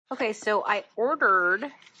Okay, so I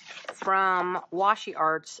ordered from Washi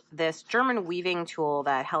Arts this German weaving tool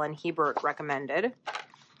that Helen Hebert recommended.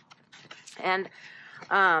 And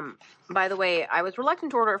by the way, I was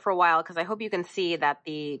reluctant to order it for a while because I hope you can see that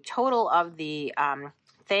the total of the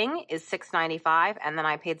thing is $6.95, and then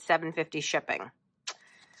I paid $7.50 shipping.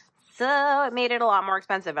 So it made it a lot more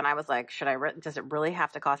expensive, and I was like, does it really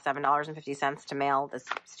have to cost $7.50 to mail this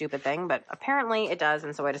stupid thing? But apparently it does,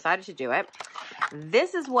 and so I decided to do it.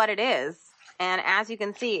 This is what it is, and as you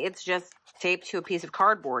can see, it's just taped to a piece of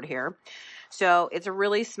cardboard here. So it's a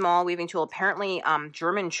really small weaving tool. Apparently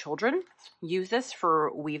German children use this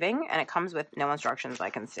for weaving, and it comes with no instructions I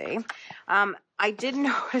can see. I did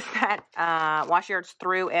notice that Washi Arts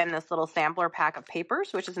threw in this little sampler pack of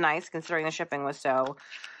papers, which is nice considering the shipping was so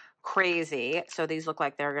crazy. So these look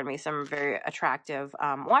like they're going to be some very attractive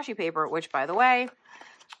washi paper, which, by the way,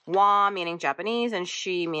 wa meaning Japanese and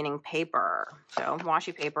shi meaning paper. So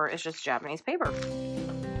washi paper is just Japanese paper.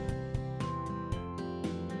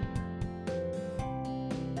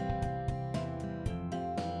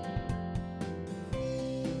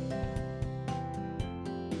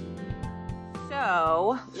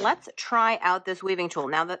 So let's try out this weaving tool.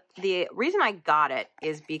 Now, the reason I got it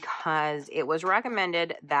is because it was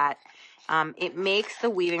recommended that it makes the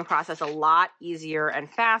weaving process a lot easier and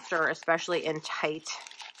faster, especially in tight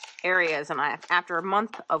areas. And after a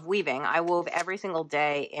month of weaving, I wove every single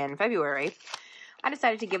day in February. I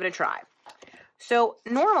decided to give it a try. So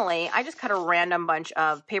normally I just cut a random bunch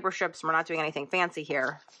of paper strips. We're not doing anything fancy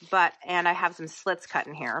here, and I have some slits cut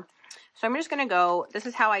in here. So I'm just going to go, this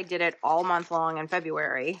is how I did it all month long in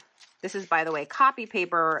February. This is, by the way, copy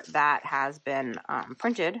paper that has been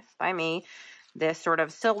printed by me. This sort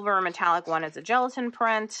of silver metallic one is a gelatin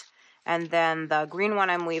print. And then the green one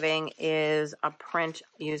I'm weaving is a print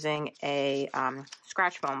using a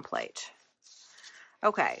scratch foam plate.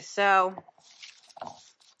 Okay, so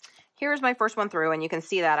here's my first one through, and you can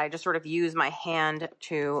see that I just sort of use my hand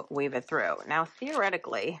to weave it through. Now,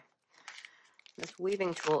 theoretically, this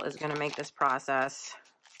weaving tool is going to make this process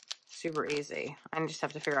super easy. I just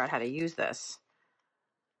have to figure out how to use this.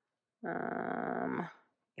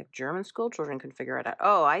 If German school children can figure it out.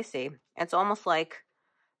 Oh, I see. It's almost like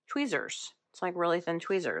tweezers. It's like really thin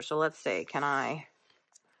tweezers. So let's see. So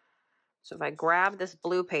if I grab this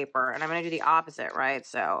blue paper, and I'm going to do the opposite, right?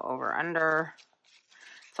 So over, under.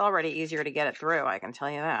 It's already easier to get it through, I can tell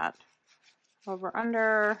you that. Over,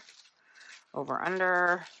 under. Over,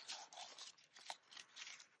 under.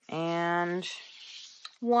 And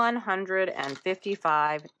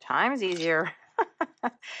 155 times easier.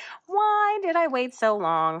 Why did I wait so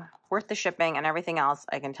long? Worth the shipping and everything else,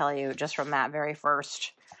 I can tell you just from that very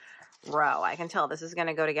first row. I can tell this is going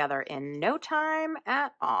to go together in no time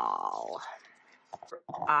at all.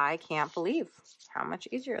 I can't believe how much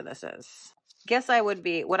easier this is. Guess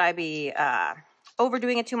would I be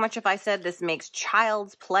overdoing it too much if I said this makes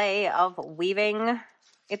child's play of weaving?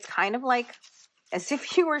 It's kind of like as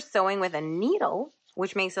if you were sewing with a needle,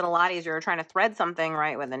 which makes it a lot easier trying to thread something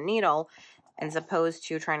right with a needle, as opposed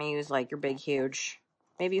to trying to use like your big, huge,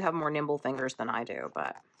 maybe you have more nimble fingers than I do,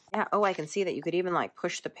 but yeah. Oh, I can see that you could even like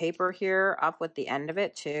push the paper here up with the end of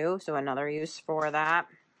it too. So another use for that.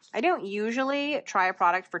 I don't usually try a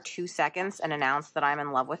product for 2 seconds and announce that I'm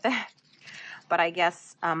in love with it. But I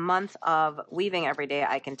guess a month of weaving every day,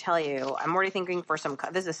 I can tell you, I'm already thinking for some,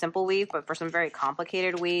 this is a simple weave, but for some very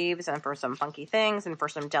complicated weaves and for some funky things and for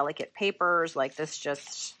some delicate papers, like this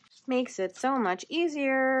just makes it so much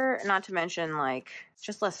easier. Not to mention like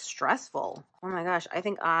just less stressful. Oh my gosh, I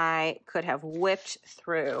think I could have whipped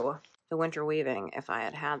through the winter weaving if I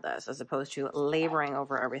had had this, as opposed to laboring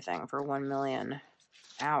over everything for 1 million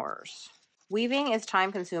hours. Weaving is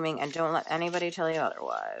time consuming, and don't let anybody tell you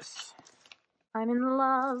otherwise. I'm in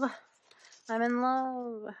love. I'm in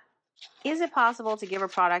love. Is it possible to give a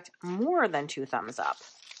product more than 2 thumbs up?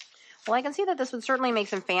 Well, I can see that this would certainly make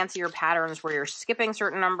some fancier patterns where you're skipping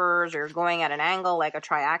certain numbers or you're going at an angle like a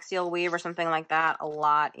triaxial weave or something like that a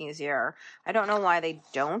lot easier. I don't know why they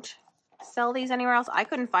don't sell these anywhere else. I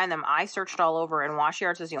couldn't find them. I searched all over, and Washi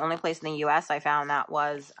Arts is the only place in the US I found that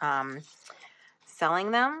was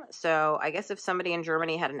selling them. So I guess if somebody in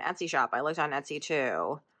Germany had an Etsy shop, I looked on Etsy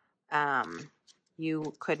too,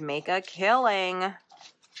 you could make a killing.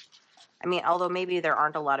 I mean, although maybe there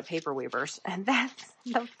aren't a lot of paper weavers, and that's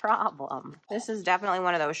the problem. This is definitely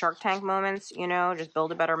one of those Shark Tank moments, you know, just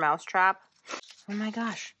build a better mousetrap. Oh my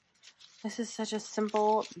gosh, this is such a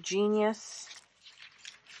simple, genius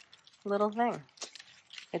little thing.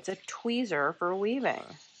 It's a tweezer for weaving.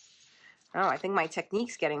 Oh, I think my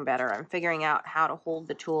technique's getting better. I'm figuring out how to hold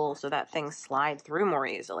the tool so that things slide through more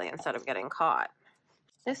easily instead of getting caught.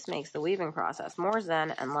 This makes the weaving process more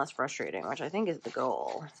zen and less frustrating, which I think is the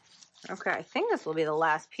goal. Okay, I think this will be the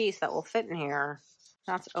last piece that will fit in here.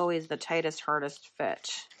 That's always the tightest, hardest fit.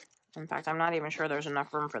 In fact, I'm not even sure there's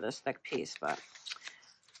enough room for this thick piece, but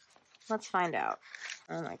let's find out.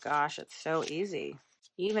 Oh my gosh, it's so easy.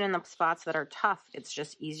 Even in the spots that are tough, it's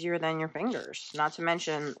just easier than your fingers. Not to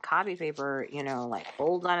mention copy paper, you know, like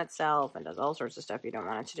folds on itself and does all sorts of stuff you don't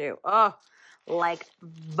want it to do. Oh, like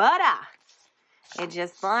butter. It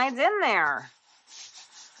just slides in there.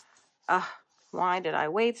 Why did I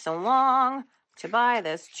wait so long to buy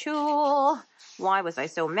this tool? Why was I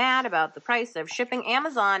so mad about the price of shipping?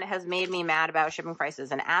 Amazon has made me mad about shipping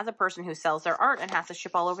prices. And as a person who sells their art and has to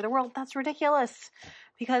ship all over the world, that's ridiculous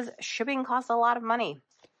because shipping costs a lot of money.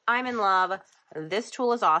 I'm in love. This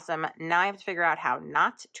tool is awesome. Now I have to figure out how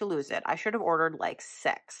not to lose it. I should have ordered like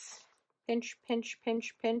 6. Pinch, pinch,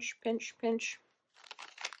 pinch, pinch, pinch, pinch.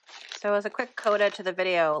 So as a quick coda to the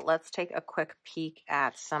video, let's take a quick peek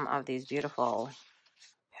at some of these beautiful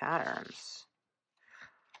patterns.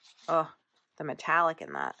 Oh, the metallic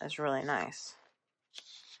in that is really nice.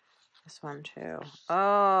 This one too.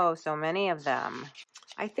 Oh, so many of them.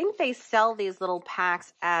 I think they sell these little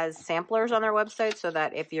packs as samplers on their website so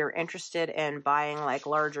that if you're interested in buying like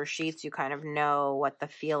larger sheets, you kind of know what the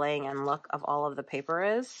feeling and look of all of the paper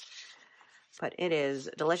is. But it is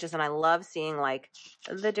delicious, and I love seeing like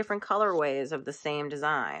the different colorways of the same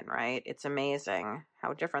design, right? It's amazing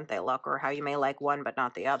how different they look, or how you may like one but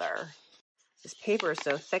not the other. This paper is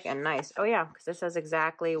so thick and nice. Oh yeah, because it says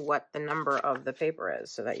exactly what the number of the paper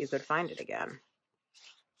is so that you could find it again.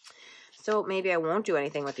 So maybe I won't do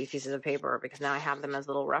anything with these pieces of paper because now I have them as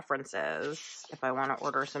little references if I want to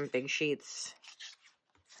order some big sheets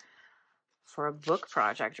for a book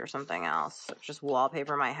project or something else. Just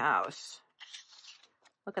wallpaper my house.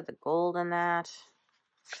 Look at the gold in that.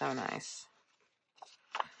 So nice.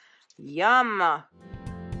 Yum!